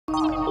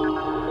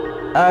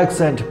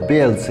Accent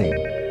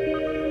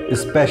BLC,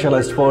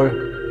 specialized for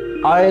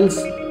IELTS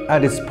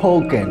and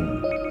spoken.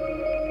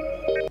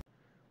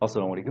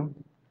 Assalamu alaikum.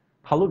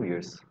 Hello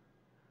viewers.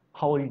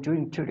 How are you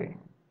doing today?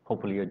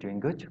 Hopefully you are doing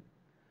good.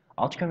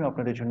 আজকে আমি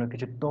আপনাদের জন্য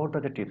কিছু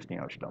তরতাজা tips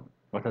নিয়ে আসলাম।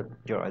 অর্থাৎ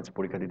যারা আইএলটিএস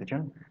পরীক্ষা দিতে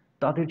চান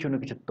তাদের জন্য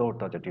কিছু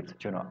তরতাজা টিপস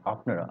যেন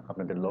আপনারা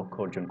আপনাদের লক্ষ্য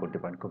অর্জন করতে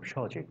পারেন খুব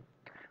সহজেই।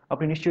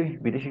 আপনি নিশ্চয়ই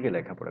বিদেশে গিয়ে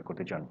লেখাপড়া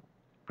করতে চান।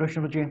 প্রশ্ন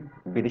হচ্ছে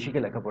বিদেশে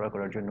গিয়ে লেখাপড়া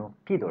করার জন্য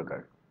কি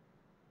দরকার?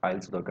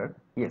 আইএলটিএস দরকার?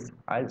 ইয়েস,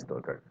 আইএলটিএস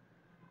দরকার।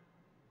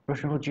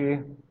 প্রশ্ন হচ্ছে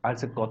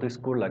আইএলটিএস এর কত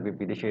স্কোর লাগবে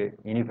বিদেশে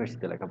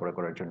ইউনিভার্সিটিতে লেখাপড়া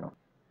করার জন্য?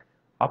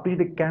 আপনি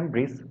যদি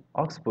ক্যামব্রিজ,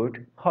 অক্সফোর্ড,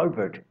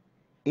 হার্ভার্ড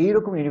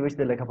এইরকম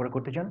ইউনিভার্সিটিতে লেখাপড়া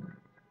করতে চান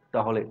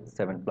তাহলে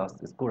 7+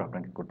 স্কোর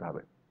আপনাকে করতে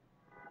হবে।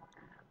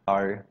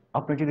 আর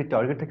আপনার যদি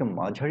টার্গেট থেকে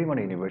মাঝারি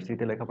মানে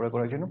ইউনিভার্সিটিতে লেখাপড়া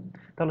করার জন্য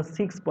তাহলে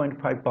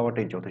 6.5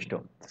 পাওয়াটাই যথেষ্ট।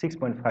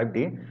 6.5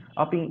 দিয়ে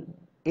আপনি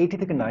 80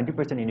 থেকে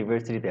 90%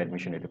 ইউনিভার্সিটিতে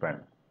অ্যাডমিশন নিতে পারেন।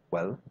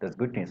 Well, that's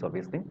good news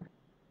obviously.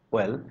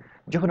 Well,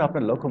 যখন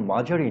আপনার লক্ষ্য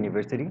মাঝারি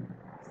ইউনিভার্সিটি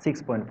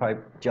 6.5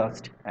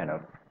 জাস্ট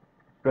এনাফ।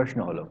 প্রশ্ন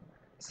হলো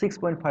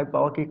 6.5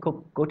 পাওয়া কি খুব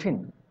কঠিন?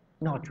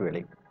 নট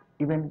রিয়েলি,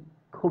 ইভেন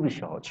খুবই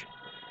সহজ।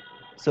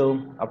 সো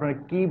আপনারা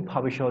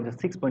কীভাবে সহজে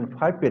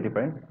 6.5 পেতে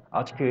পারেন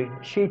আজকে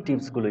সেই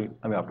টিপসগুলোই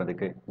আমি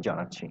আপনাদেরকে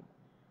জানাচ্ছি।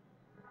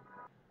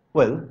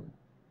 ওয়েল,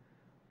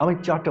 আমি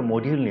 4টা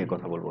মডিউল নিয়ে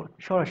কথা বলবো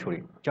সরাসরি।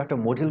 4টা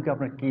মডিউলকে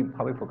আপনার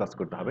কীভাবে ফোকাস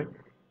করতে হবে,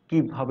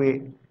 কীভাবে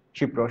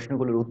সেই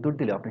প্রশ্নগুলোর উত্তর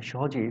দিলে আপনি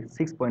সহজেই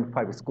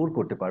 6.5 স্কোর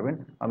করতে পারবেন,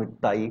 আমি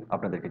তাই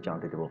আপনাদেরকে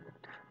জানতে দেব।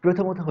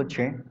 প্রথমত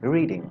হচ্ছে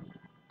রিডিং।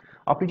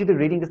 আপনি যদি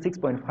রিডিংয়ে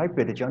 6.5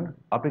 পেতে চান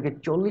আপনাকে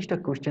 40টা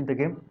কোশ্চেন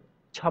থেকে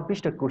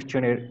 26টা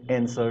কোশ্চেনের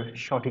অ্যান্সার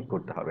সঠিক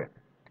করতে হবে।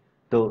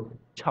 তো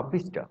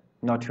 26টা,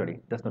 not really,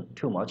 that's not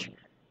too much.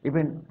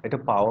 Even এটা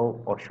পাওয়াও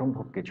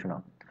অসম্ভব কিছু না।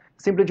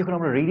 সিম্পলি যখন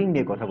আমরা রিডিং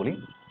নিয়ে কথা বলি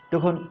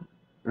তখন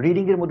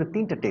রিডিংয়ের মধ্যে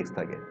 3টা টেক্সট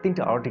থাকে,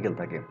 3টা আর্টিকেল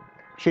থাকে।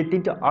 সেই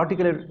 3টা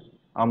আর্টিকেলের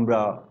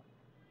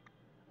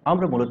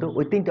আমরা মূলত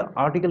ওই 3টা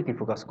আর্টিকেলকে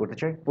ফোকাস করতে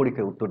চাই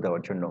পরীক্ষায় উত্তর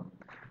দেওয়ার জন্য।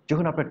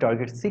 যখন আপনার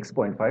টার্গেট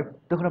 6.5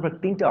 তখন আপনার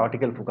 3টা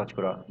আর্টিকেল ফোকাস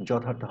করা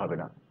যথার্থ হবে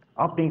না।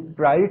 আপনি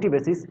প্রায়োরিটি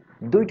বেসিস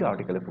 2টা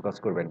আর্টিকেলে ফোকাস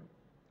করবেন।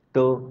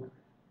 তো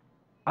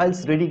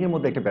আইএলটিএস রিডিংয়ের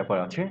মধ্যে একটা ব্যাপার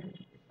আছে।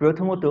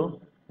 প্রথমত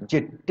যে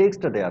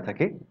টেক্সটটা দেয়া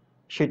থাকে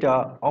সেটা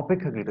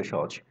অপেক্ষাকৃত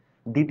সহজ,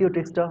 দ্বিতীয়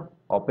টেক্সটটা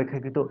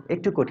অপেক্ষাকৃত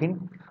একটু কঠিন,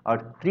 আর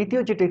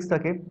তৃতীয় যে টেক্সট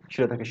থাকে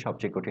সেটা থাকে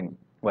সবচেয়ে কঠিন।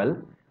 ওয়েল,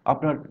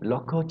 আপনার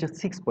লক্ষ্য হচ্ছে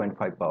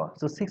 6.5 পাওয়া।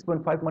 সো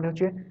 6.5 মানে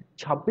হচ্ছে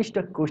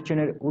 26টা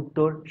কোশ্চেনের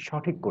উত্তর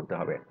সঠিক করতে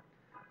হবে।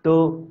 তো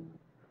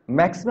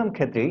ম্যাক্সিমাম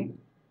ক্ষেত্রেই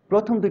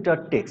প্রথম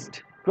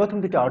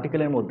 2টা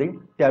আর্টিকেলের মধ্যেই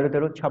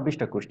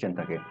 13-26টা কোশ্চেন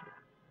থাকে।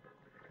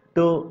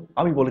 তো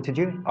আমি বলেছি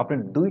যে আপনার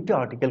 2টা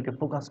আর্টিকেলকে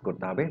ফোকাস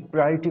করতে হবে,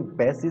 প্রায়োরিটি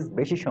বেসিস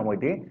বেশি সময়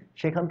দিয়ে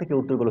সেখান থেকে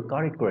উত্তরগুলো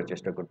কারেক্ট করার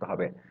চেষ্টা করতে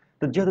হবে।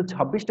 তো যেহেতু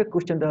 26টা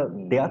কোশ্চেনটা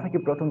দেয়া থাকে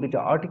প্রথম 2টা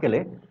আর্টিকেলে,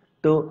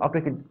 তো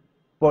আপনাকে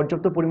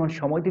পর্যাপ্ত পরিমাণ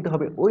সময় দিতে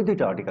হবে ওই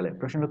 2টা আর্টিকেলে।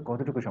 প্রশ্ন হলো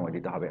কতটুকু সময়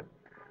দিতে হবে?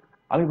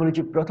 আমি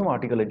বলেছি প্রথম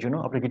আর্টিকেলের জন্য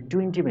আপনাকে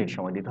 20 মিনিট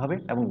সময় দিতে হবে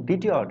এবং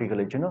দ্বিতীয়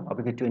আর্টিকেলের জন্য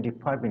আপনাকে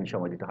 25 মিনিট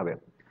সময় দিতে হবে।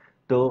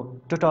 তো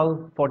টোটাল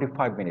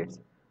 45 মিনিটস।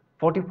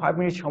 45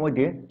 মিনিট সময়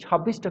দিয়ে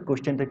 26টা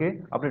কোশ্চেন থেকে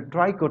আপনার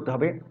ট্রাই করতে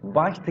হবে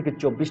 22 থেকে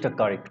 24টা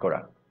কারেক্ট করা।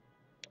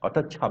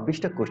 অর্থাৎ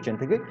 26টা কোশ্চেন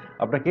থেকে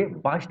আপনাকে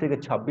 22 থেকে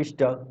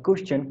 26টা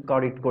কোশ্চেন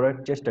কারেক্ট করার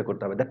চেষ্টা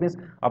করতে হবে। দ্যাট মিনস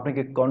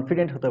আপনাকে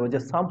কনফিডেন্ট হতে হবে যে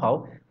সামহাউ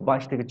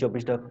 22 থেকে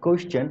 24টা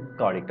কোশ্চেন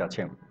কারেক্ট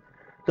আছে।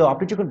 তো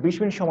আপনি যখন 20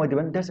 মিনিট সময়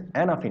দেবেন দ্যাটস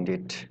এনাফ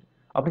ইনডিড।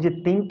 আপনি যে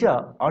 3টা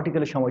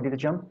আর্টিকেলে সময় দিতে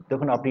চান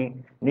তখন আপনি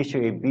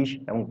নিশ্চয়ই এই 20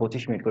 এবং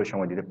 25 মিনিট করে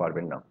সময় দিতে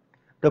পারবেন না।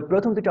 তো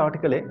প্রথম 2টা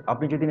আর্টিকেলে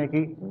আপনি যদি নাকি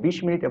 20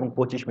 মিনিট এবং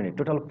 25 মিনিট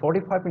টোটাল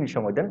 45 মিনিট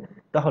সময় দেন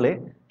তাহলে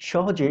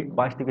সহজে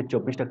 22 থেকে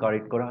 24টা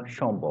কারেক্ট করা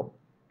সম্ভব।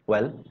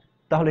 ওয়েল,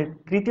 তাহলে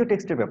তৃতীয়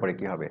টেক্সটের ব্যাপারে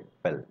কি হবে?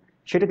 ওয়েল,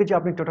 সেটাকে যে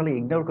আপনি টোটালি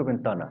ইগনোর করবেন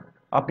তা না।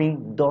 আপনি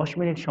 10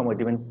 মিনিট সময়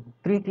দেবেন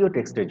তৃতীয়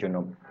টেক্সটের জন্য।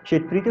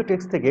 সেই তৃতীয়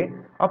টেক্সট থেকে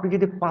আপনি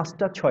যদি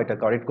 5টা 6টা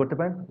কারেক্ট করতে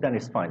পারেন দেন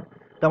ইটস ফাইন।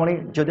 তার মানে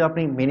যদি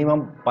আপনি মিনিমাম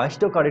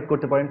 22টাও কারেক্ট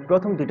করতে পারেন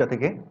প্রথম 2টা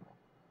থেকে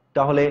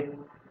তাহলে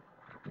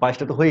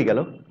 22টা তো হয়ে গেল।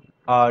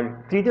 আর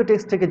তৃতীয়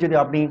টেক্সট থেকে যদি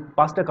আপনি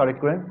 5টা কারেক্ট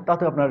করেন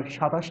তাতে আপনার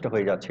 27টা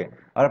হয়ে যাচ্ছে।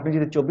 আর আপনি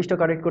যদি 24টা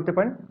কারেক্ট করতে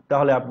পারেন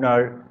তাহলে আপনার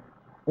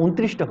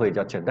 29টা হয়ে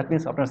যাচ্ছে। দ্যাট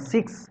মিনস আপনার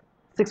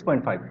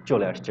 6.5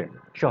 চলে আসছে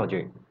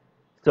সহজেই।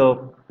 So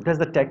that's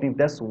the technique,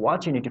 that's what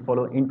you need to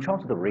follow in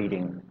terms of the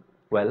reading.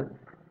 Well,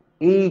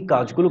 এই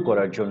কাজগুলো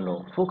করার জন্য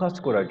ফোকাস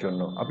করার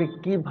জন্য আপনি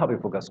কিভাবে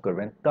ফোকাস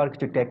করবেন তার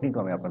কিছু টেকনিক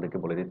আমি আপনাদেরকে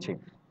বলে দিচ্ছি।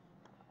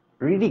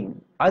 রিডিং,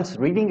 আইএলটিএস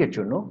রিডিং এর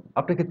জন্য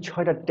আপনাকে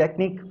 6টা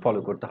টেকনিক ফলো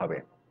করতে হবে।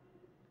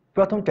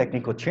 প্রথম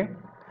টেকনিক হচ্ছে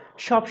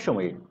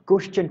সবসময়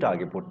কোশ্চেনটা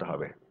আগে পড়তে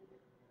হবে।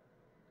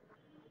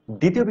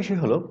 দ্বিতীয় বিষয়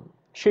হলো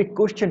সেই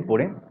কোশ্চেন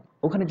পড়ে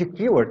ওখানে যে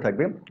কিওয়ার্ড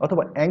থাকবে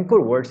অথবা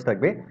অ্যাঙ্কর ওয়ার্ডস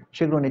থাকবে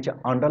সেগুলো নিচে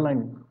আন্ডারলাইন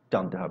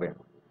টানতে হবে।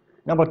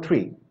 নাম্বার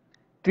 3,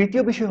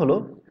 তৃতীয় বিষয় হলো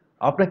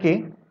আপনাকে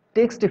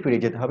টেক্সটে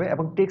ফিরে যেতে হবে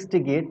এবং টেক্সটে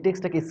গিয়ে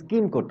টেক্সটটাকে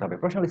স্কিম করতে হবে।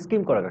 প্রশ্ন হলো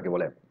স্কিম করা কাকে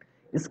বলে?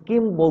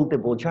 স্কিম বলতে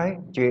বোঝায়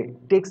যে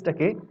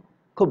টেক্সটটাকে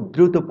খুব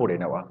দ্রুত পড়ে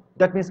নেওয়া।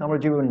 দ্যাট মিনস আমরা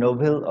যেভাবে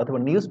নোভেল অথবা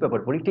নিউজ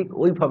পেপার পড়ি ঠিক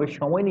ওইভাবে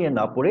সময় নিয়ে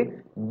না পড়ে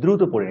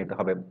দ্রুত পড়ে নিতে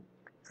হবে।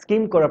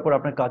 স্কিম করার পর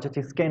আপনার কাজ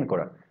হচ্ছে স্ক্যান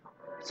করা।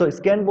 সো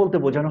স্ক্যান বলতে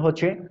বোঝানো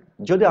হচ্ছে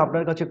যদি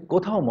আপনার কাছে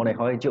কোথাও মনে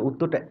হয় যে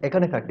উত্তরটা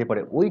এখানে থাকতে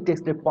পারে, ওই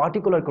টেক্সটের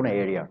পার্টিকুলার কোনো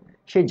এরিয়া,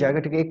 সেই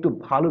জায়গাটাকে একটু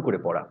ভালো করে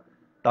পড়া।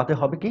 তাতে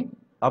হবে কি,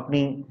 আপনি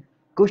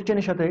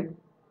কোশ্চেনের সাথে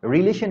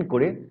রিলেশন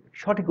করে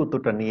সঠিক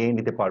উত্তরটা নিয়ে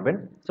নিতে পারবেন।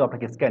 সো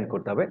আপনাকে স্ক্যান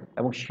করতে হবে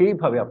এবং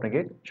সেইভাবে আপনাকে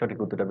সঠিক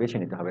উত্তরটা বেছে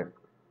নিতে হবে।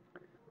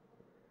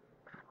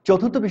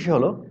 চতুর্থ বিষয়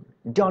হলো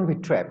don't be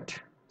trapped.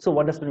 So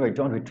what does mean by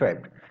don't be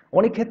trapped?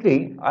 অনেক ক্ষেত্রেই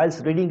আইএলটিএস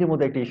রিডিং এর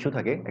মধ্যে একটা ইস্যু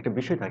থাকে, একটা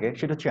বিষয় থাকে,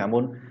 সেটা হচ্ছে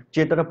এমন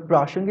যে তারা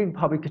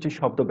প্রাসঙ্গিকভাবে কিছু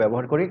শব্দ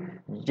ব্যবহার করে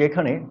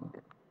যেখানে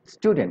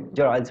স্টুডেন্ট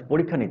যারা আইএলটিএস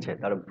পরীক্ষা নিচ্ছে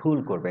তারা ভুল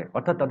করবে,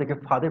 অর্থাৎ তাদেরকে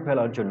ফাঁদে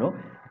ফেলার জন্য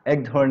এক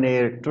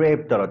ধরনের ট্র্যাপ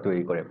তারা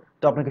তৈরি করে।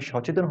 তো আপনাকে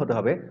সচেতন হতে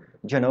হবে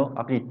যেন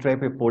আপনি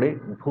ট্র্যাপে পড়ে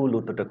ভুল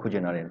উত্তরটা খুঁজে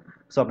না নেন।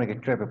 সো আপনাকে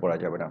ট্র্যাপে পড়া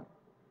যাবে না।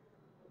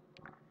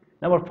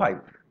 Number 5,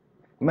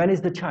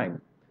 manage the time.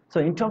 So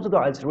in terms of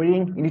the IELTS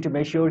reading, you need to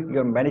make sure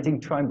you're managing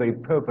time very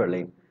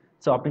properly.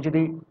 So আপনি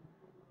যদি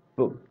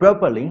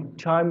properly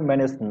time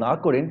manage না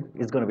করেন,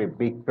 it's going to be a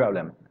big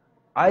problem.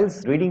 IELTS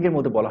reading এর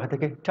মধ্যে বলা হয়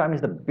থাকে time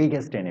is the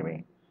biggest enemy.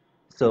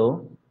 So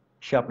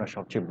সে আপনার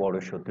সবচেয়ে বড়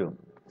শত্রু।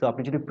 তো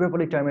আপনি যদি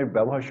properly টাইমের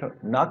ব্যবহার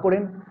না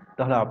করেন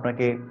তাহলে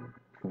আপনাকে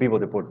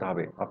বিপদে পড়তে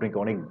হবে, আপনাকে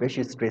অনেক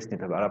বেশি স্ট্রেস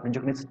নিতে হবে। আর আপনি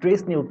যখন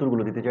স্ট্রেস নিয়ে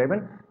উত্তরগুলো দিতে চাইবেন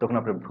তখন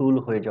আপনার ভুল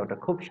হয়ে যাওয়াটা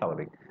খুব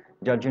স্বাভাবিক,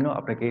 যার জন্য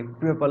আপনাকে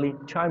প্রপারলি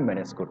টাইম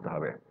ম্যানেজ করতে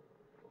হবে।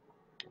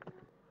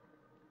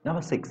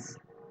 Number 6,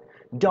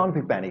 don't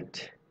be panicked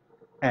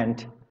and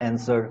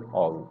answer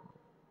all.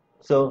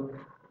 So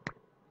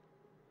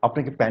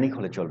আপনাকে প্যানিক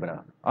হলে চলবে না।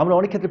 আমরা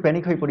অনেক ক্ষেত্রে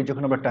প্যানিক হয়ে পড়ি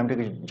যখন আমরা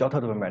টাইমটাকে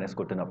যথাযথভাবে ম্যানেজ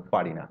করতে না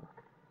পারি না।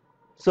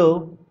 সো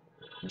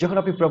যখন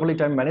আপনি প্রপারলি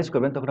টাইম ম্যানেজ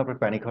করবেন তখন আপনার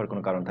প্যানিক হওয়ার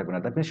কোনো কারণ থাকবে না।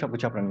 দ্যাট মিনস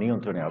সবকিছু আপনার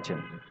নিয়ন্ত্রণে আছে।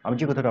 আমি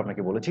যে কথাটা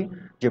আপনাকে বলেছি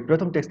যে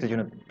প্রথম টেক্সটের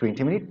জন্য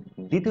 20 মিনিট,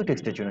 দ্বিতীয়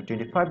টেক্সটের জন্য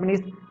 25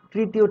 মিনিট,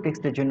 তৃতীয়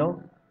টেক্সটের জন্য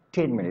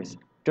 10 মিনিটস,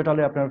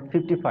 টোটালে আপনার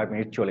 55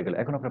 মিনিট চলে গেল।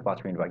 এখন আপনার 5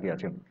 মিনিট বাকি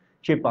আছে।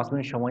 সেই 5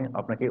 মিনিট সময়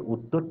আপনাকে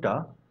উত্তরটা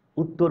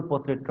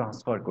উত্তরপত্রে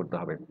ট্রান্সফার করতে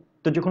হবে।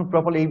 তো যখন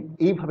প্রপারলি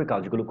এইভাবে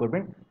কাজগুলো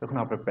করবেন তখন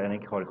আপনার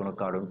প্যানিক হওয়ার কোনো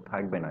কারণ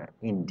থাকবে না।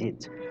 Indeed,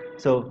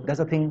 so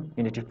that's a thing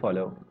you need to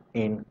follow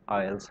in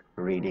IELTS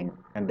reading,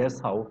 and that's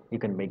how you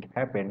can make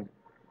happen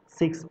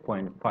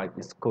 6.5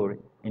 score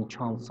in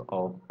terms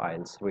of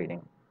IELTS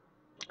reading.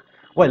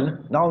 Well,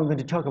 now I'm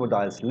going to talk about the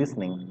IELTS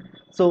listening.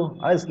 So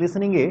IELTS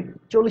listening A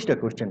 40টা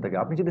question থাকে।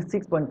 আপনি যদি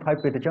 6.5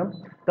 পেতে চান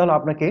তাহলে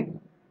আপনাকে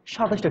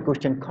 27টা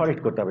question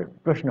correct করতে হবে।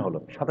 প্রশ্ন হলো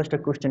 27টা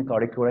কোশ্চেন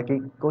কারেক্ট করা কি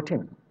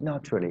কঠিন?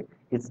 Not really.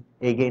 It's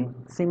again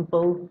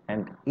simple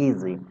and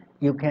easy.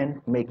 You can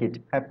make it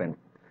happen.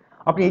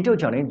 আপনি এটাও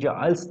জানেন যে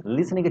IELTS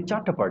listening এর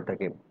 4টা পার্ট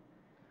থাকে।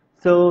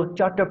 সো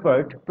 4টা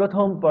পার্ট,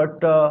 প্রথম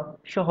পার্টটা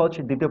সহজ,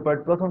 দ্বিতীয় পার্ট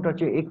প্রথমটার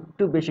চেয়ে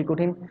একটু বেশি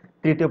কঠিন,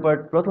 তৃতীয় পার্ট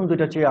প্রথম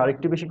দুইটার চেয়ে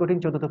আরেকটু বেশি কঠিন,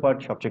 চতুর্থ পার্ট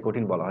সবচেয়ে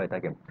কঠিন বলা হয়ে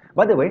থাকে।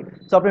 বাই দ্য ওয়ে,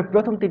 সো আপনার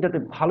প্রথম তিনটাতে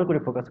ভালো করে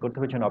ফোকাস করতে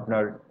হবে যেন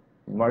আপনার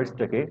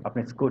মার্কসটাকে,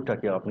 আপনার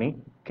স্কোরটাকে আপনি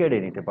কেড়ে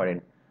নিতে পারেন।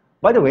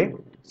 By the way,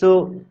 so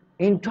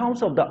in terms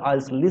of the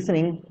IELTS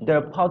listening, there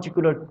are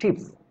particular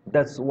tips.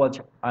 That's what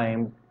I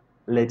am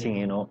letting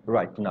you know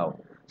right now.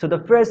 So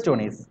the first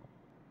one is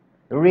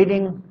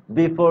reading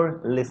before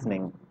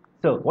listening.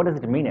 So what does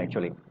it mean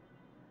actually?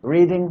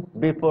 Reading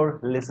before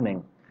listening.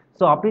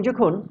 So আপনি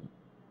যখন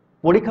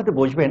পরীক্ষাতে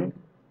বসবেন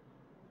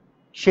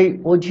সেই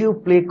audio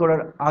play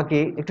করার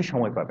আগে একটু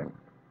সময় পাবেন।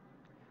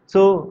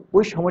 সো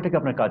ওই সময়টাকে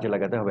আপনার কাজে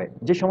লাগাতে হবে।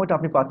 যে সময়টা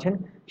আপনি পাচ্ছেন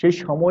সেই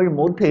সময়ের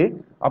মধ্যে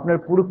আপনার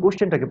পুরো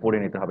কোশ্চেনটাকে পড়ে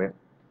নিতে হবে।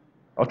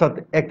 অর্থাৎ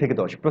 1 থেকে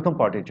 10 প্রথম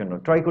পার্টের জন্য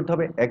ট্রাই করতে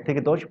হবে 1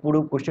 থেকে 10 পুরো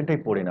কোশ্চেনটাই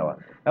পড়ে নেওয়া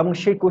এবং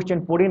সেই কোশ্চেন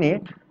পড়ে নিয়ে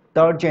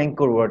তার যে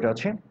অ্যাঙ্কর ওয়ার্ড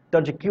আছে,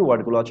 তার যে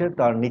কিওয়ার্ডগুলো আছে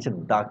তার নিচে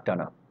দাগ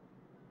টানা।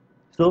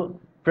 সো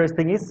ফার্স্ট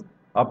থিং ইজ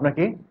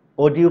আপনাকে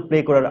অডিও প্লে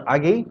করার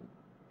আগেই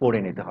পড়ে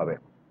নিতে হবে।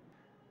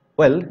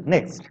 ওয়েল,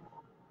 নেক্সট,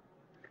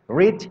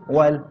 রিড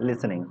ওয়াইল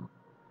লিসেনিং।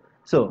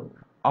 সো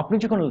আপনি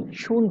যখন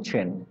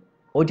শুনছেন,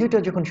 অডিওটা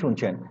যখন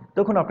শুনছেন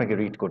তখন আপনাকে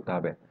রিড করতে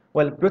হবে।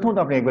 ওয়েল, প্রথমত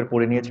আপনি একবার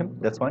পড়ে নিয়েছেন,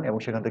 দ্যাটস ফাইন, এবং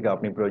সেখান থেকে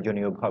আপনি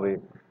প্রয়োজনীয়ভাবে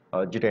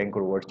যেটা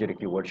অ্যাঙ্কর ওয়ার্ড, যেটা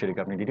কিওয়ার্ড, সেটাকে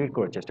আপনি ডিটেক্ট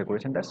করার চেষ্টা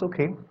করেছেন, দ্যাটস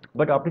ওকে।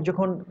 বাট আপনি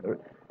যখন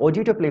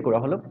অডিওটা প্লে করা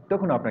হলো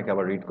তখন আপনাকে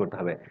আবার রিড করতে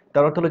হবে।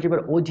 তার অর্থ হলো যে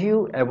এবার অডিও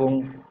এবং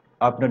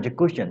আপনার যে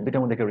কোয়েশ্চেন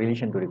দুটার মধ্যে একটা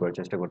রিলেশন তৈরি করার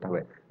চেষ্টা করতে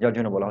হবে, যার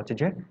জন্য বলা হচ্ছে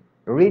যে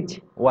read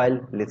while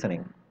listening.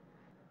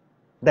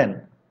 Then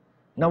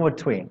number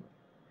 3,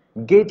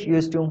 gate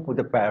use to with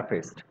the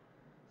paraphrase.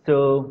 তো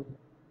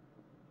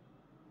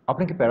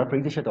আপনাকে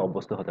প্যারাফ্রেজের সাথে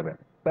অভ্যস্ত হতে হবে।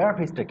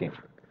 প্যারাফ্রেজটা কি?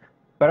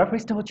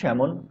 প্যারাফ্রেজটা হচ্ছে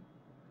এমন,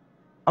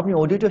 আপনি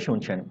অডিওটা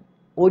শুনছেন,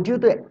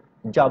 অডিওতে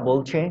যা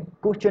বলছে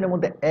কোশ্চেনের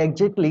মধ্যে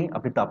একজ্যাক্টলি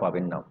আপনি তা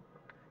পাবেন না,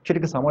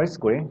 সেটাকে সামারাইজ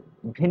করে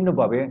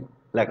ভিন্নভাবে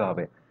লেখা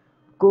হবে।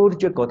 কোর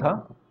যে কথা,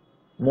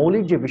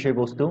 মৌলিক যে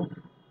বিষয়বস্তু,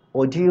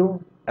 অডিও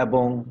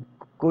এবং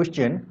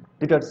কোশ্চেন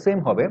দুটার সেম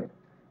হবে,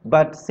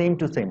 বাট সেম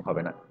টু সেম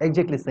হবে না,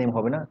 একজ্যাক্টলি সেম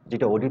হবে না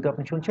যেটা অডিওতে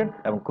আপনি শুনছেন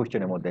এবং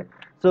কোশ্চেনের মধ্যে।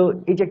 সো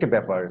এই যে একটা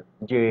ব্যাপার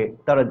যে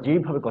তারা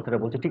যেইভাবে কথাটা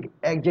বলছে ঠিক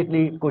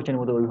একজ্যাক্টলি কোশ্চেনের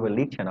মধ্যে ওইভাবে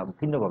লিখছে না,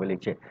 ভিন্নভাবে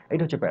লিখছে,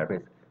 এটা হচ্ছে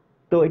প্যারাফ্রেজ।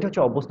 তো এটা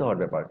হচ্ছে অভ্যস্ত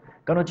হওয়ার ব্যাপার।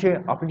 কারণ হচ্ছে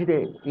আপনি যদি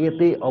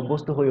এতে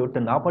অভ্যস্ত হয়ে উঠতে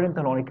না পারেন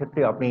তাহলে অনেক ক্ষেত্রে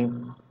আপনি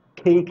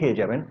খেয়ে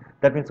যাবেন,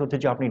 দ্যাট মিনস হচ্ছে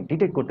যে আপনি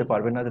ডিটেক্ট করতে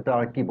পারবেন না যে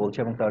তারা কি বলছে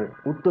এবং তার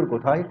উত্তর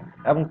কোথায়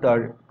এবং তার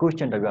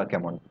কোয়েশ্চেনটা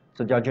কেমন।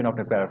 সো যার জন্য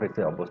আপনার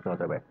প্যারাফ্রেজে অভ্যস্ত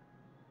হতে হবে।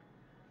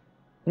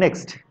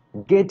 Next,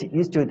 gate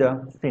use to the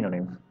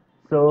synonyms.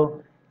 So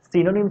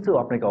সিনোনিমসও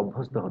আপনাকে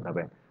অভ্যস্ত হতে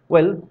হবে।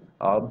 ওয়েল,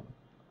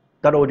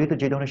 তারা অডিওতে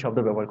যে ধরনের শব্দ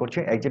ব্যবহার করছে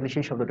একজাক্টলি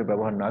সেই শব্দটা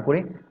ব্যবহার না করে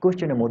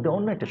কোশ্চেনের মধ্যে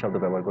অন্য একটা শব্দ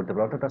ব্যবহার করতে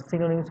পারে, অর্থাৎ তার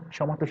সিনোনিমস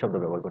সমার্থক শব্দ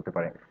ব্যবহার করতে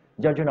পারে,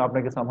 যার জন্য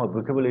আপনাকে সামহাউ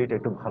ভোকাবুলারিটা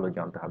একটু ভালো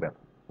জানতে হবে।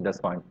 That's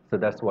fine, so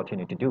that's what you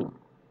need to do.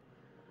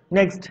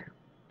 Next,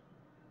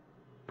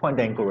 find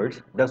the anchor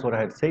words. That's what I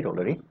have said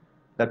already.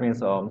 That means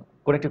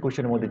কোন একটা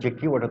কোশ্চেনের মধ্যে যে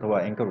কিওয়ার্ড অথবা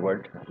অ্যাঙ্কর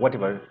ওয়ার্ড হোয়াট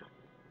এভার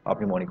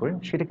আপনি মনে করেন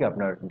সেটাকে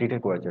আপনার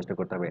ডিটেক্ট করার চেষ্টা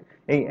করতে হবে।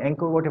 এই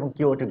অ্যাঙ্কর ওয়ার্ড এবং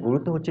কিওয়ার্ডের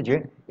গুরুত্ব হচ্ছে যে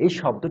এই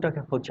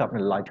শব্দটাকে হচ্ছে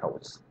আপনার লাইট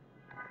হাউস।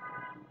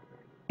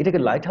 এটাকে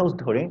লাইট হাউস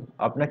ধরে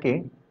আপনাকে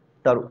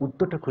তার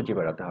উত্তরটা খুঁজে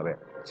বেড়াতে হবে।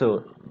 সো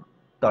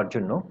তার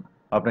জন্য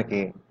আপনাকে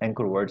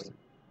অ্যাঙ্কর ওয়ার্ডস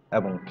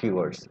এবং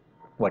keywords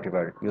what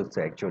ever use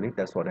actually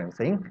that's what I am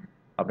saying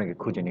আপনাকে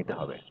খুঁজে নিতে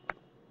হবে।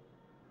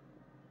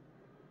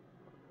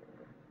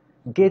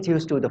 Get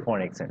used to the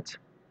foreign accent.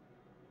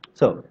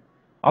 So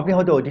আপনি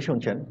হয়তো ওইটি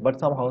শুনছেন বাট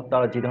সামহাউ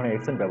তারা যে ধরনের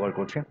অ্যাকসেন্ট ব্যবহার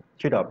করছে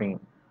সেটা আপনি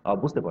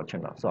বুঝতে পারছেন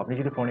না। সো আপনি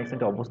যদি ফরেন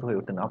অ্যাকসেন্টে অভ্যস্ত হয়ে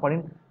উঠতে না পারেন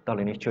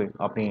তাহলে নিশ্চয়ই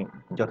আপনি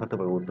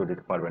যথার্থভাবে উত্তর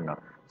দিতে পারবেন না।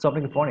 সো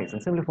আপনাকে foreign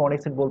accent, simply foreign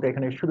accent বলতে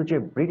এখানে শুধু যে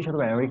ব্রিটিশ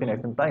অথবা আমেরিকান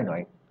অ্যাকসেন্ট তাই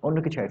নয়, অন্য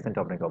কিছু অ্যাকসেন্টে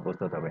আপনাকে অভ্যস্ত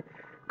হতে হবে।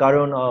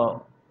 কারণ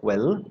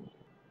ওয়েল,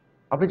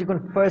 আপনি যখন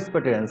ফার্স্ট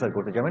পার্টের অ্যান্সার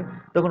করতে যাবেন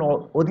তখন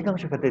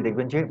অধিকাংশ ক্ষেত্রে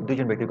দেখবেন যে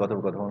দুজন ব্যক্তির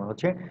কথোপকথন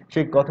হচ্ছে।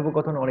 সেই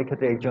কথোপকথন অনেক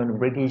ক্ষেত্রে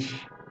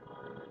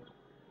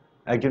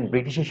একজন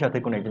ব্রিটিশের সাথে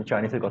কোনো একজন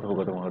চাইনিজের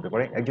কথোপকথন হতে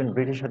পারে, একজন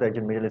ব্রিটিশের সাথে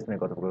একজন মিডল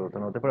ইস্টার্নের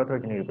কথোপকথন হতে পারে, অথবা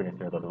একজন ইউরোপিয়ান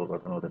ইস্টার্নের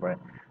কথোপকথন হতে পারে।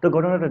 তো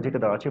ঘটনাটা যেটা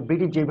দেওয়া আছে,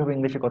 ব্রিটিশ যেভাবে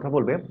ইংলিশে কথা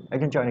বলবে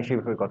একজন চাইনিজ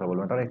সেইভাবে কথা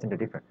বলবে, তার অ্যাকসেন্টটা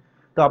ডিফারেন্ট।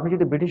 তো আপনি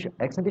যদি ব্রিটিশ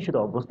অ্যাকসেন্টের সাথে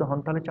অভ্যস্ত হন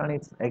তাহলে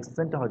চাইনিজ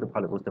অ্যাকসেন্টটা হয়তো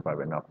ভালো বুঝতে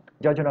পারবেন না,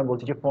 যার জন্য আমি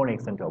বলছি যে ফরেন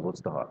অ্যাকসেন্টে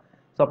অভ্যস্ত হওয়া।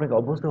 তো আপনাকে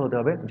অভ্যস্ত হতে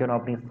হবে যেন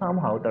আপনি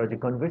সামহাউ তারা যে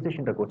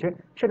কনভারসেশনটা করছে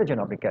সেটা যেন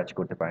আপনি ক্যাচ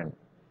করতে পারেন।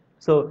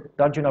 সো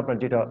তার জন্য আপনার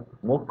যেটা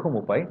মোক্ষম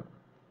উপায়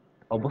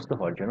অভ্যস্ত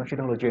হওয়ার জন্য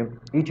সেটা হলো যে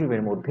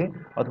ইউটিউবের মধ্যে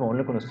অথবা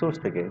অন্য কোনো সোর্স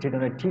থেকে যে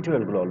ধরনের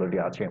টিউটোরিয়ালগুলো অলরেডি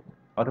আছে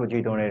অথবা যে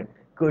ধরনের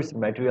কোর্স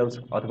ম্যাটেরিয়ালস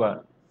অথবা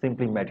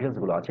সিম্পলি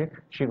ম্যাটেরিয়ালসগুলো আছে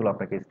সেগুলো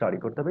আপনাকে স্টাডি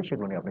করতে হবে,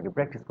 সেগুলো নিয়ে আপনাকে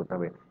প্র্যাকটিস করতে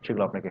হবে,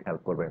 সেগুলো আপনাকে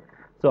হেল্প করবে।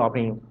 সো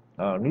আপনি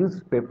নিউজ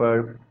পেপার,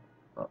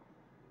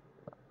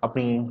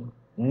 আপনি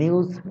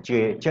নিউজ যে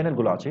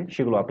চ্যানেলগুলো আছে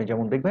সেগুলো আপনি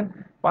যেমন দেখবেন,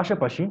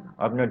 পাশাপাশি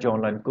আপনার যে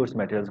অনলাইন কোর্স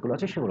ম্যাটেরিয়ালসগুলো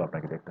আছে সেগুলো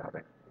আপনাকে দেখতে হবে।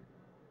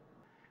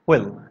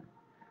 Well,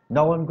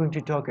 now I am going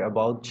to talk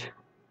about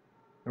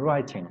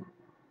writing.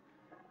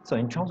 So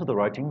in terms of the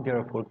writing, there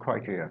are 4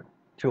 criteria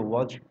through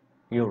which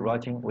your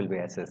writing will be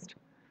assessed.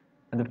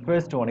 And the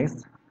first one is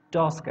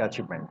task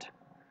achievement.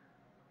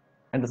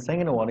 And the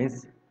second one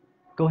is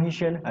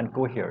cohesion and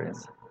coherence.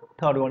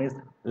 Third one is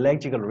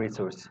lexical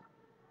resource.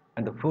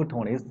 And the fourth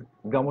one is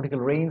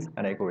grammatical range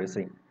and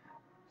accuracy.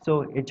 So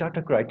এই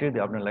চারটা criteria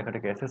দিয়ে আপনার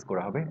লেখাটাকে assess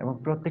করা হবে এবং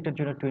প্রত্যেকটার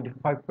জন্য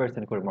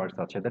 25% করে মার্কস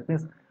আছে। দ্যাট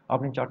মিনস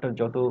আপনি চারটা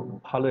যত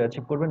ভালো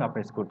অ্যাচিভ করবেন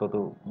আপনার স্কোর তত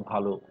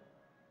ভালো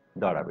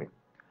দাঁড়াবে।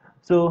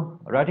 সো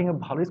রাইটিংয়ে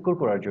ভালো স্কোর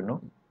করার জন্য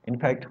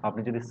ইনফ্যাক্ট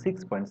আপনি যদি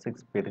 6.6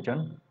 পেতে চান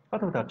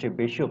অথবা তার চেয়ে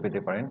বেশিও পেতে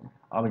পারেন,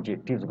 আমি যে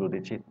টিপসগুলো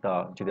দিচ্ছি তা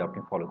যদি আপনি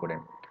ফলো করেন।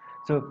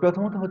 সো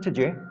প্রথমত হচ্ছে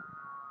যে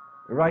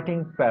রাইটিং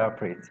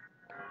প্যারাফ্রেজ।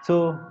 সো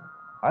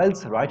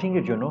আইএলটিএস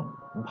রাইটিংয়ের জন্য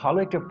ভালো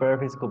একটা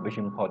প্যারাফ্রেজ খুব বেশি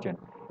ইম্পর্টেন্ট।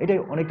 এটাই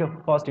অনেকটা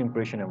ফার্স্ট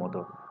ইমপ্রেশনের মতো।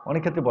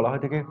 অনেক ক্ষেত্রে বলা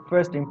হয় থাকে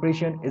first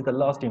impression is the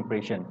last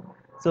impression.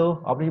 So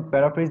আপনি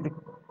প্যারাফ্রেজ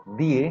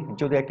দিয়ে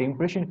যদি একটা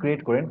ইমপ্রেশন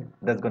ক্রিয়েট করেন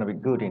that's gonna be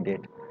good in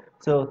date.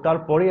 So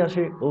তারপরে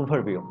আসে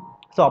ওভারভিউ।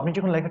 সো আপনি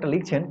যখন লেখাটা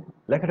লিখছেন,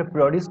 লেখাটা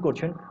প্রডিউস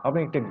করছেন, আপনি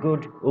একটা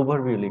গুড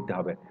ওভারভিউ লিখতে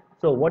হবে।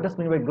 So what does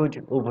mean bye good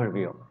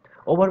overview?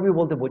 Overview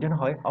বলতে বোঝানো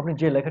হয় আপনি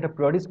যে লেখাটা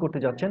প্রডিউস করতে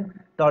যাচ্ছেন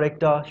তার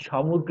একটা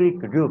সামগ্রিক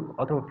রূপ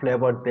অথবা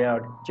ফ্লেভার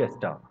দেওয়ার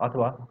চেষ্টা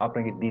অথবা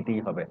আপনাকে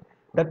দিতেই হবে।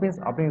 দ্যাট মিনস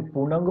আপনি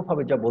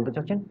পূর্ণাঙ্গভাবে যা বলতে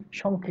চাচ্ছেন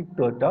সংক্ষিপ্ত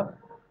একটা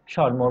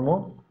সারমর্ম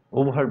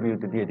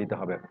ওভারভিউতে দিয়ে দিতে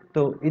হবে।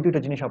 তো এই দুটো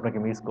জিনিস আপনাকে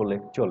মিস করলে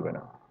চলবে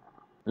না।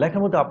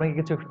 লেখার মধ্যে আপনাকে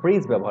কিছু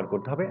ফ্রেজ ব্যবহার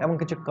করতে হবে এবং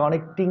কিছু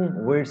কানেক্টিং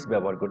ওয়ার্ডস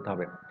ব্যবহার করতে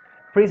হবে।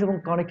 ফ্রেজ এবং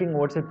কানেক্টিং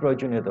ওয়ার্ডসের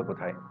প্রয়োজনীয়তা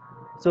কোথায়?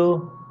 সো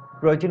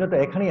প্রয়োজনীয়তা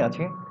এখানেই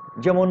আছে,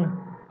 যেমন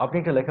আপনি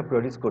একটা লেখা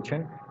প্রডিউস করছেন,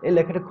 এই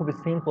লেখাটা খুবই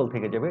সিম্পল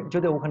থেকে যাবে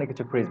যদি ওখানে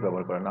কিছু ফ্রেজ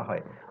ব্যবহার করা না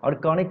হয়। আর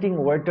কানেক্টিং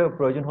ওয়ার্ডটা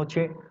প্রয়োজন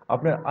হচ্ছে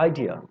আপনার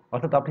আইডিয়া,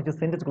 অর্থাৎ আপনি যে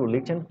সেন্টেন্সগুলো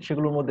লিখছেন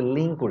সেগুলোর মধ্যে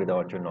লিঙ্ক করে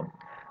দেওয়ার জন্য।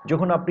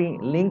 যখন আপনি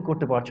লিঙ্ক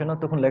করতে পারছেন না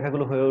তখন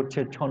লেখাগুলো হয়ে উঠছে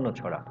ছন্ন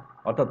ছড়া,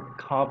 অর্থাৎ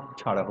খাপ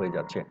ছাড়া হয়ে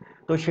যাচ্ছে।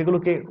 তো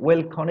সেগুলোকে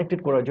ওয়েল কানেক্টেড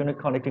করার জন্য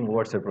কানেক্টিং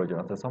ওয়ার্ডসের প্রয়োজন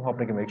আছে। সামহাউ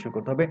আপনাকে মেক শিওর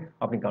করতে হবে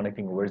আপনি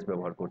কানেক্টিং ওয়ার্ডস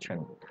ব্যবহার করছেন।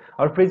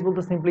 আর ফ্রেজ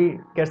বলতে simply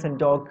cats and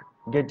dog,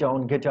 get down,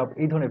 get up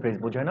এই ধরনের ফ্রেজ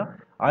বোঝায় না।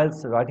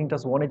 আইএলটিএস রাইটিং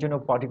টাস্ক 1 এর জন্য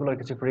পার্টিকুলার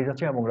কিছু ফ্রেজ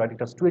আছে এবং রাইটিং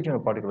টাস্ক 2 এর জন্য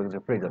পার্টিকুলার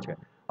কিছু ফ্রেজ আছে।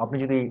 আপনি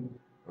যদি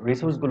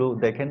রিসোর্সগুলো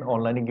দেখেন,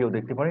 অনলাইনে গিয়েও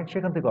দেখতে পারেন,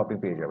 সেখান থেকেও আপনি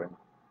পেয়ে যাবেন।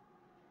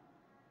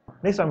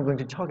 Next, I'm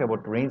going to talk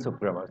about range of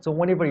grammar. So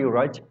whenever you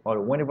write or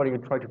whenever you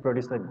try to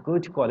produce a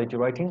good quality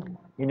writing,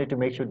 you need to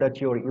make sure that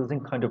you are using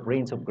kind of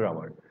range of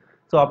grammar.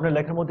 So আপনার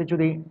লেখার মধ্যে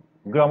যদি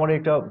গ্রামারে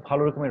একটা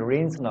ভালো রকমের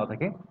range না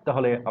থাকে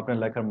তাহলে আপনার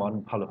লেখার মান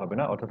ভালো হবে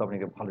না, অর্থাৎ আপনি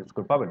ভালো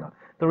স্কোর পাবেন না।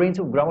 তো রেঞ্জ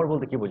অফ গ্রামার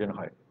বলতে কি বোঝানো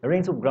হয়?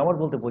 রেঞ্জ অফ গ্রামার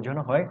বলতে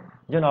বোঝানো হয়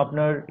যেন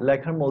আপনার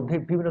লেখার মধ্যে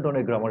বিভিন্ন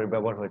ধরনের গ্রামারের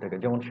ব্যবহার হয়ে থাকে,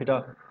 যেমন সেটা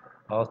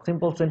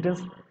simple sentence,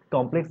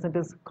 complex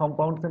sentence,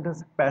 compound sentence,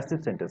 passive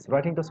sentence.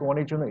 Writing task 1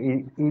 এর জন্য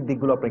এই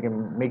দিকগুলো আপনাকে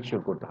মেক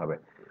শিওর করতে হবে।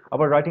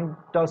 আবার রাইটিং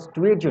টাস্ক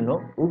 2 এর জন্য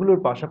ওগুলোর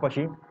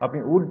পাশাপাশি আপনি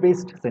would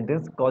based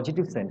sentence,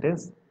 positive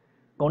sentence,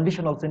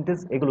 conditional sentence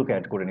এগুলোকে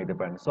অ্যাড করে নিতে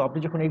পারেন। সো আপনি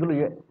যখন এগুলো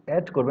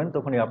অ্যাড করবেন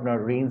তখনই আপনার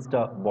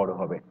রেঞ্জটা বড়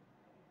হবে।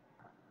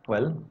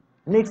 Well,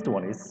 next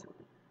one is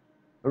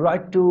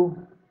right to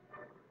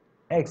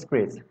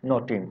express,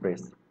 not to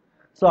Impress.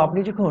 So আপনি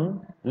যখন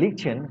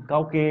লিখছেন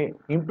কাউকে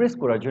ইমপ্রেস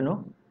করার জন্য,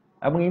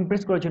 এবং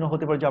ইমপ্রেস করার জন্য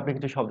হতে পারে যে আপনি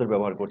কিছু শব্দের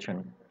ব্যবহার করছেন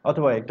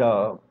অথবা একটা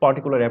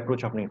পার্টিকুলার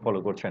অ্যাপ্রোচ আপনি ফলো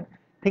করছেন।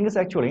 থিং ইজ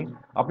অ্যাকচুয়ালি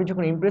আপনি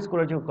যখন ইমপ্রেস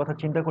করার কথা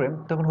চিন্তা করেন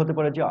তখন হতে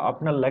পারে যে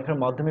আপনার লেখার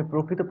মাধ্যমে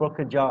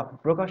প্রকৃতপক্ষে যা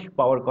প্রকাশ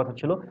পাওয়ার কথা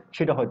ছিল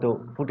সেটা হয়তো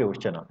ফুটে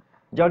উঠছে না,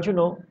 যার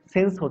জন্য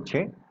সেন্স হচ্ছে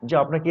যে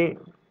আপনাকে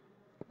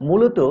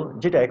মূলত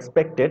যেটা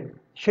এক্সপেক্টেড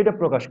সেটা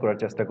প্রকাশ করার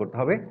চেষ্টা করতে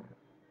হবে।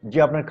 যে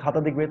আপনার খাতা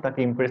দেখবে তাকে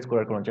ইমপ্রেস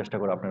করার কোনো চেষ্টা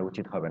করা আপনার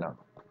উচিত হবে না।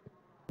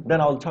 Then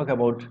I'll talk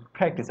about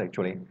practice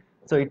actually.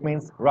 So it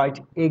means write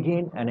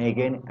again and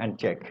again and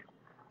check.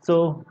 So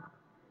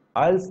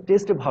IELTS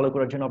টেস্টে ভালো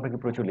করার জন্য আপনাকে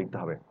প্রচুর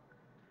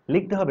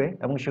লিখতে হবে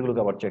এবং সেগুলোকে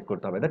আবার চেক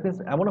করতে হবে। দ্যাট মিনস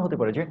এমনও হতে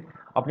পারে যে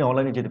আপনি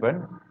অনলাইনে যেতে পারেন,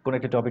 কোনো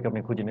একটা টপিক আপনি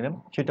খুঁজে নিলেন,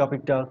 সেই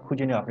টপিকটা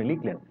খুঁজে নিয়ে আপনি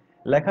লিখলেন,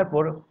 লেখার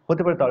পর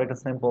হতে পারে তার একটা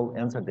স্যাম্পল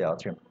অ্যান্সার দেওয়া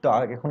আছে, তো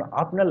এখন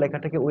আপনার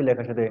লেখাটাকে ওই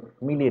লেখার সাথে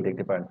মিলিয়ে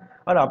দেখতে পারেন।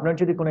 আর আপনার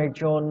যদি কোনো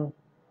একজন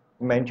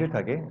মেন্টর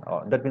থাকে,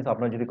 দ্যাট মিনস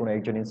আপনার যদি কোনো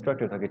একজন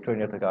ইনস্ট্রাক্টর থাকে,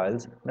 ট্রেনার থাকে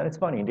IELTS, that is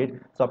fun indeed.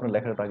 So আপনার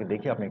লেখাটা তাকে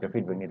দেখে আপনি একটা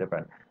ফিডব্যাক নিতে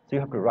পারেন। So you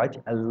have to write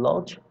a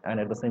lot and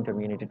at the same time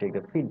you need to take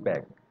the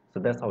feedback. So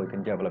that's how you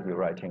can develop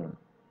your writing.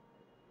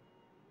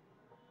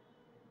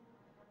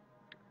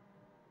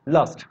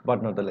 Last but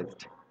not the least,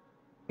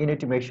 you need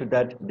to make sure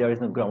that there is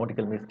no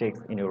grammatical mistakes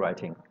in your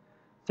writing.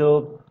 So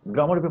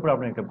গ্রামারের ব্যাপারে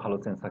আপনার একটা ভালো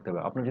sense থাকতে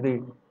হবে। আপনার যদি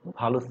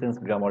ভালো সেন্স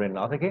গ্রামারের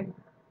না থাকে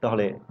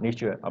তাহলে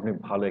নিশ্চয়ই আপনি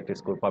ভালো একটা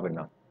স্কোর পাবেন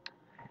না।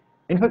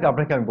 ইনফ্যাক্ট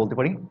আপনাকে আমি বলতে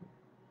পারি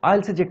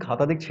আইএলসে যে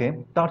খাতা দেখছে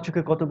তার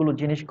চোখে কতগুলো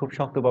জিনিস খুব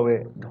শক্তভাবে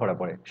ধরা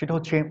পড়ে। সেটা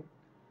হচ্ছে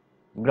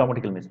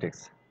গ্রামাটিক্যাল মিস্টেক্স,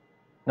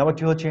 নাম্বার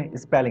 2 হচ্ছে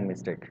স্পেলিং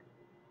মিস্টেক,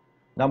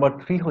 নাম্বার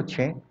 3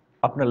 হচ্ছে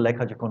আপনার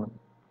লেখা যখন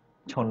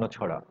ছন্ন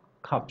ছড়া,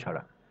 খাপ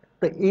ছাড়া।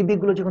 তো এই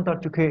দিকগুলো যখন তার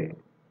চোখে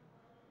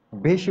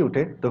বেশি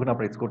উঠে তখন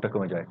আপনার স্কোরটা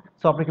কমে যায়।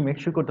 সো আপনাকে মেক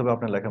শিওর করতে হবে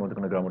আপনার লেখার মধ্যে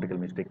কোনো গ্রামাটিক্যাল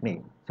মিস্টেক নেই।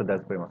 So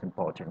that's very much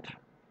important.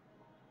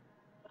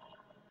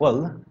 Well,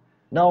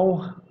 now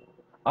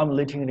I'm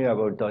letting you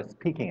about the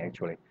speaking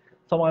actually.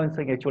 So I'm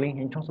saying actually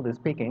in terms of the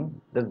speaking,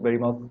 that's very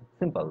much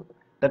simple.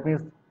 That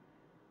means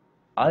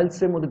IELTS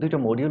এর মধ্যে দুইটা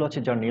module আছে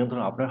যার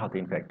নিয়ন্ত্রণ আপনার হাতে,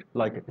 in fact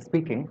like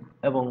speaking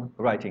এবং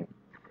writing.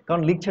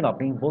 কারণ লিখছেন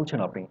আপনি, বলছেন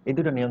আপনি, এই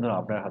দুটো নিয়ন্ত্রণ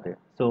আপনার হাতে।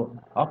 সো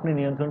আপনি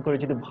নিয়ন্ত্রণ করে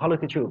যদি ভালো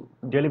কিছু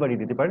ডেলিভারি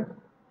দিতে পারেন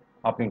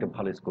আপনি একটা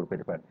ভালো স্কোর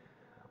পেতে পারেন।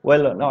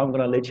 Well, now I'm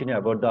going to let you know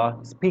about the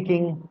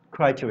speaking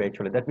criteria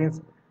actually. That means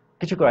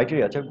কিছু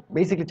ক্রাইটেরিয়া আছে,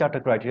 বেসিক্যালি 4টা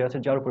ক্রাইটেরিয়া আছে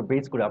যার উপর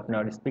বেস করে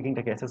আপনার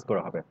স্পিকিংটাকে অ্যাসেস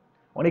করা হবে,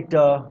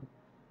 অনেকটা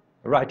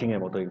রাইটিং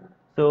এর মতোই।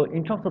 So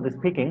in terms of the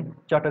speaking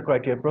 4টা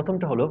ক্রাইটেরিয়া,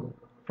 প্রথমটা হলো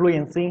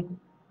ফ্লুয়েন্সি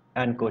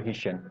অ্যান্ড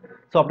কোহেশন।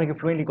 সো আপনাকে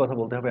ফ্লুয়েন্টলি কথা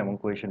বলতে হবে এবং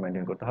কোহেশন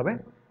মেনটেন করতে হবে।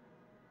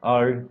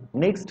 আর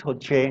নেক্সট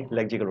হচ্ছে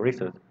লেক্সিক্যাল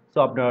রিসোর্স। সো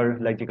আপনার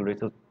lexical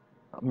resource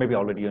maybe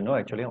already you know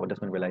actually what is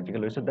going to be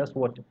lexical research. That's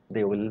what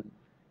they will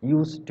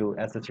use to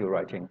assess your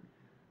writing.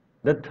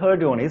 The third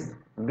one is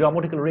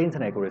grammatical range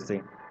and accuracy.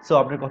 So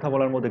আপনার কথা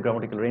বলার মধ্যে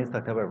grammatical range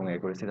থাকতে হবে এবং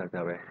accuracy থাকতে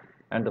হবে।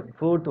 And the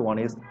fourth one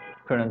is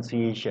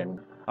pronunciation.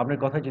 আপনার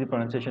কথায় যদি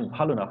pronunciation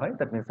ভালো না হয়,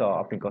 that means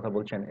আপনি কথা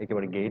বলছেন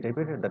একেবারে gay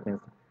টাইপের, that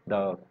means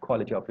the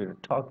quality of your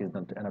talk is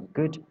not enough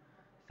good.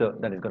 So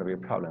that is going to be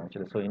a problem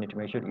actually. So you need to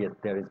make sure yes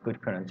there is good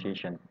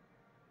pronunciation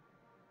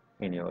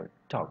in your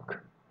talk.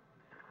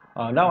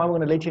 Now I'm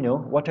going to let you know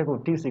what type of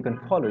tips you can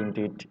follow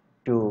indeed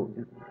to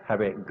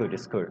have a good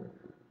score.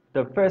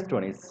 The first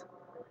one is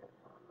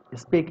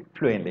speak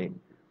fluently.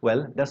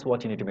 Well, that's what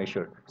you need to make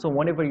sure. So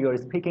whenever you are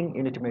speaking,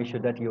 you need to make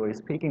sure that you are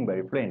speaking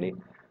very fluently.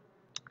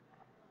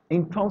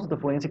 In terms of the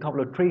fluency, a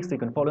couple of tricks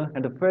you can follow,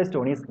 and the first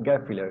one is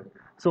gap filler.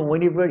 So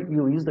whenever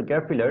you use the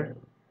gap filler,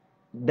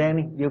 then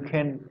you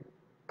can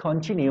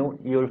continue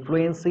your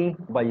fluency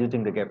by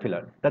using the gap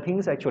filler. The thing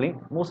is actually,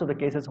 most of the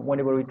cases,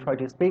 whenever we try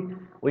to speak,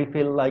 we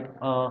feel like,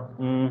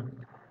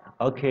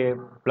 okay,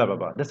 blah, blah,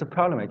 blah. That's a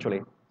problem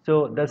actually. So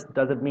that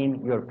doesn't mean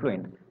you're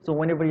fluent. So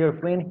whenever you're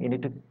fluent, you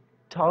need to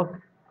talk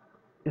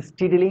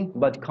steadily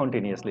but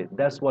continuously.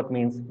 That's what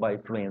means by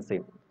fluency.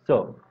 So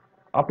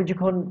আপনি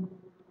যখন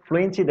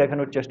fluency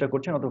দেখানোর চেষ্টা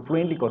করছেন অথবা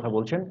fluently কথা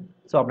বলছেন,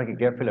 so আপনাকে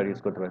gap filler use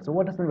করতে হবে। So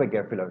what does mean by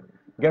gap filler?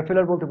 Gap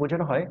filler বলতে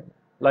বোঝানো হয়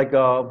লাইক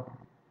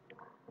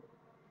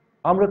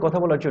আমরা কথা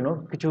বলার জন্য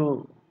কিছু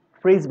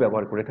ফ্রেজ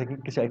ব্যবহার করে থাকি,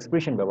 কিছু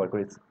এক্সপ্রেশন ব্যবহার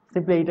করি।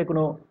 সিম্পলি এটা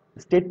কোনো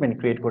স্টেটমেন্ট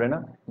ক্রিয়েট করে না,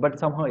 বাট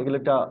সামহাউ এগুলো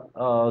একটা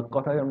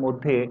কথার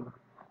মধ্যে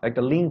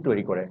একটা লিঙ্ক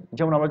তৈরি করে।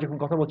 যেমন আমরা যখন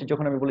কথা বলছি,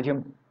 যখন আমি বলি যে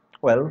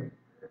well,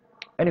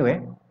 anyway,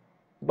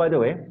 by the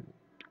way,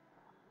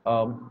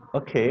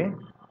 okay,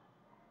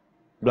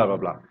 blah blah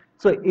blah.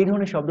 So এই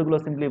ধরনের শব্দগুলো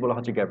সিম্পলি বলা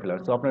হচ্ছে গ্যাপ ফিলার।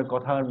 সো আপনার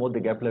কথার মধ্যে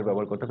গ্যাপ ফিলার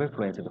ব্যবহার করতে হবে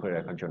ফ্লুয়েন্সি ধরে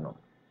রাখার জন্য।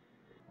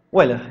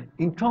 Well,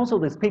 in terms of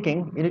the speaking,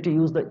 you need to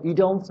use the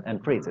idioms and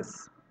phrases.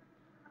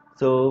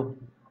 So,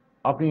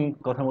 আপনি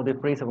কথার মধ্যে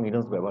phrase এবং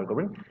idioms ব্যবহার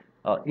করবেন।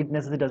 It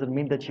necessarily doesn't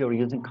mean that you are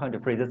using kind of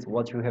phrases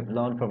what you have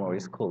learned from our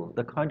school.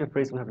 The kind of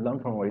phrase we have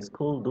learned from our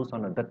school, those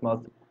are not that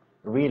much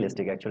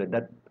realistic actually.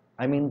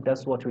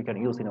 That's what we can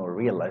use in our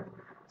real life.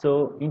 So,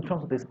 in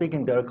terms of the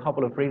speaking, there are a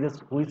couple of phrases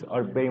which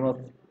are very much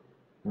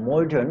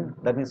modern.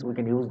 That means we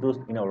can use those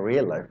in our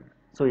real life.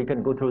 So you can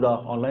go through the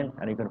online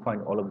and you can find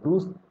all of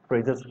those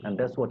phrases, and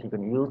that's what you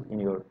can use in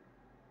your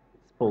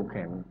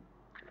spoken.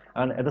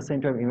 And at the same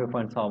time, you will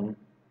find some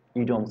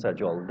idioms as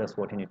well. That's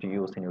what you need to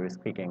use in your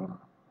speaking.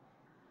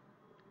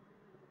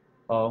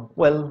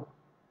 Well,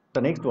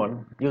 the next one,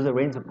 use a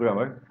range of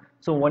grammar.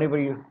 So whenever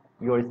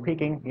you are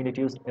speaking, you need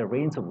to use a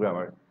range of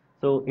grammar.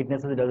 So it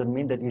necessarily doesn't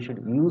mean that you should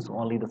use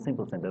only the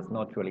simple sentence.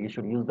 Not really. You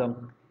should use them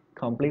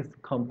complex,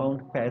 compound,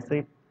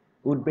 passive,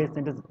 would-based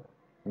sentence,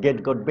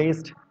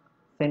 get-got-based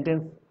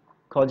sentence,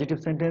 causative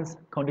sentence,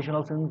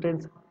 conditional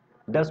sentence.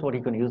 That's what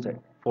you can use it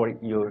for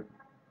your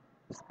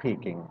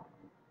speaking.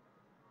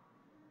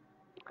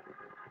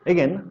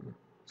 Again,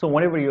 so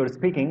whenever you're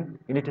speaking,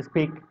 you need to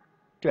speak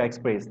to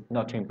express,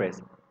 not to impress.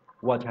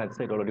 What I have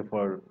said already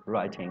for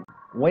writing.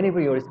 Whenever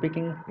you're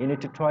speaking, you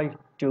need to try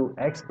to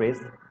express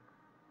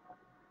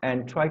and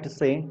try to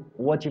say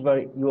whatever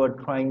you are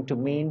trying to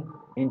mean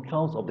in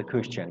terms of the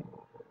question.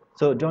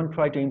 So don't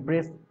try to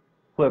impress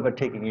whoever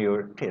taking your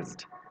test.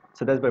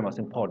 So that's very much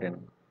important.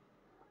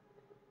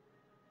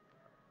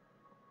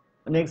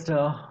 Next,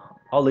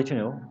 I'll let you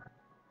know,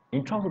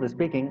 in terms of the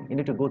speaking, you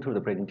need to go through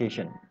the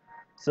presentation.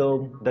 So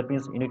that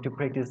means you need to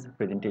practice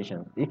presentation.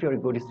 If you're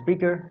a good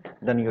speaker,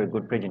 then you're a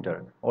good presenter.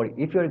 Or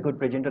if you're a good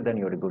presenter, then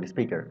you're a good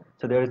speaker.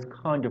 So there is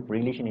kind of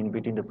relation in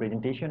between the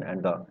presentation and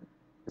the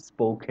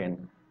spoken.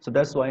 So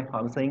that's why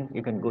I'm saying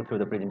you can go through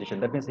the presentation.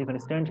 That means you can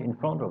stand in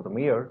front of the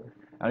mirror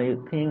and you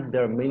think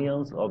there are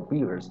millions of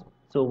viewers.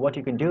 So what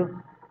you can do,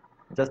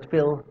 just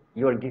feel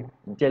you're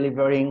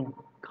delivering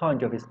kind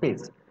of a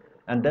speech.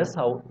 And that's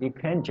how you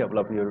can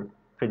develop your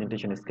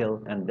presentation skill,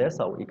 and that's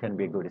how you can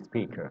be a good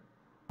speaker.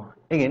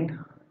 Again,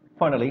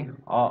 finally,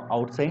 I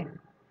would say,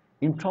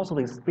 in terms of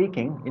the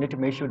speaking, you need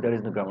to make sure there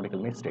is no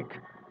grammatical mistake.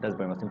 That's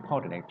very much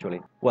important, actually.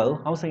 Well,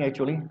 I was saying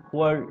actually,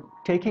 who are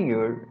taking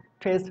your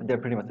test,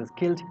 they're pretty much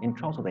skilled in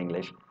terms of the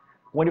English.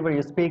 Whenever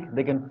you speak,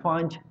 they can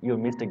find your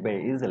mistake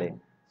very easily.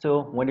 So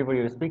whenever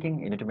you're speaking,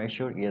 you need to make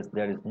sure, yes,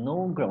 there is no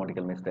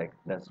grammatical mistake.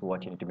 That's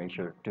what you need to make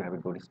sure to have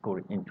a good score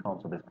in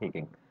terms of the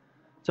speaking.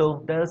 So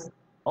that's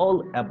all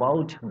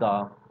about the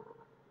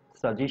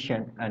suggestion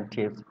and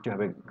tips to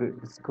have a good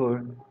score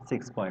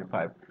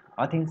 6.5.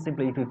 I think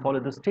simply if you follow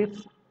those tips,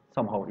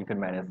 somehow you can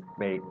manage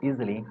very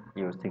easily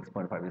your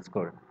 6.5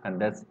 score, and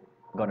that's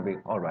gonna be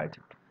all right.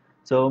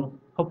 So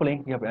hopefully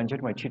you have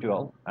enjoyed my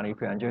tutorial, and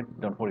if you enjoyed,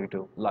 don't forget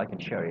to like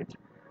and share it,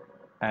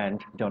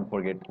 and don't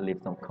forget to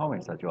leave some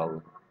comments as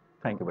well.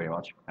 Thank you very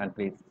much, and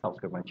please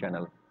subscribe my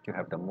channel to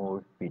have the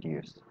more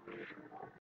videos.